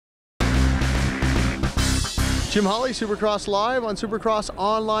Jim Holley, Supercross Live on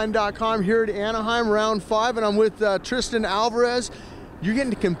supercrossonline.com here at Anaheim, round 5, and I'm with Tristun Alvarez. You're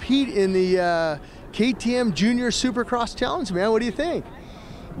getting to compete in the KTM Jr Supercross Challenge, man. What do you think?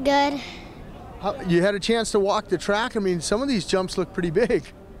 Good. You had a chance to walk the track. I mean, some of these jumps look pretty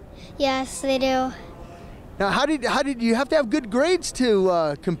big. Yes, they do. Now, how did you have to have good grades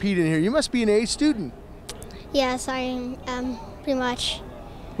to compete in here? You must be an A student. Yes, I am pretty much.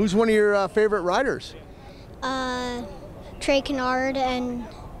 Who's one of your favorite riders? Trey Kennard and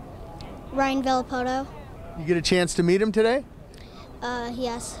Ryan Villapoto. You get a chance to meet him today?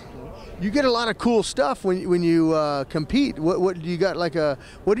 Yes. You get a lot of cool stuff when you compete. What you got?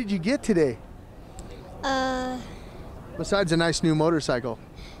 What did you get today? Besides a nice new motorcycle.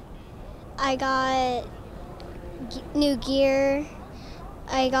 I got new gear.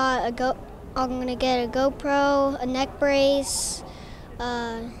 I'm gonna get a GoPro, a neck brace.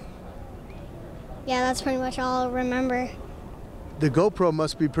 Yeah, that's pretty much all I'll remember. The GoPro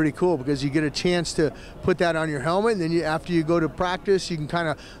must be pretty cool because you get a chance to put that on your helmet, and then after you go to practice, you can kind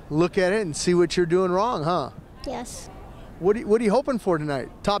of look at it and see what you're doing wrong, huh? Yes. What are you hoping for tonight?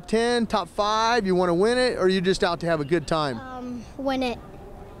 Top 10, top 5? You want to win it, or are you just out to have a good time? Win it.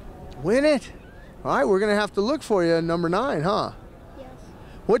 Win it? All right, we're going to have to look for you at number 9, huh?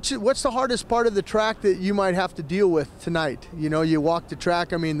 What's the hardest part of the track that you might have to deal with tonight? You know, you walk the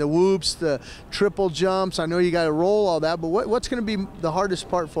track, I mean, the whoops, the triple jumps, I know you got to roll all that, but what's going to be the hardest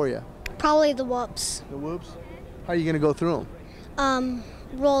part for you? Probably the whoops. The whoops? How are you going to go through them?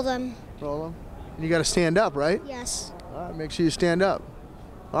 Roll them. Roll them? And you got to stand up, right? Yes. All right, make sure you stand up.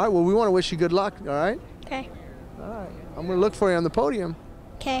 All right, well, we want to wish you good luck, all right? Okay. All right, I'm going to look for you on the podium.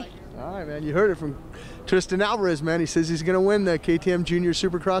 Okay. All right, man, you heard it from Tristun Alvarez, man. He says he's going to win the KTM Jr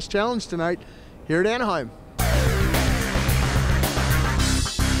Supercross Challenge tonight here at Anaheim.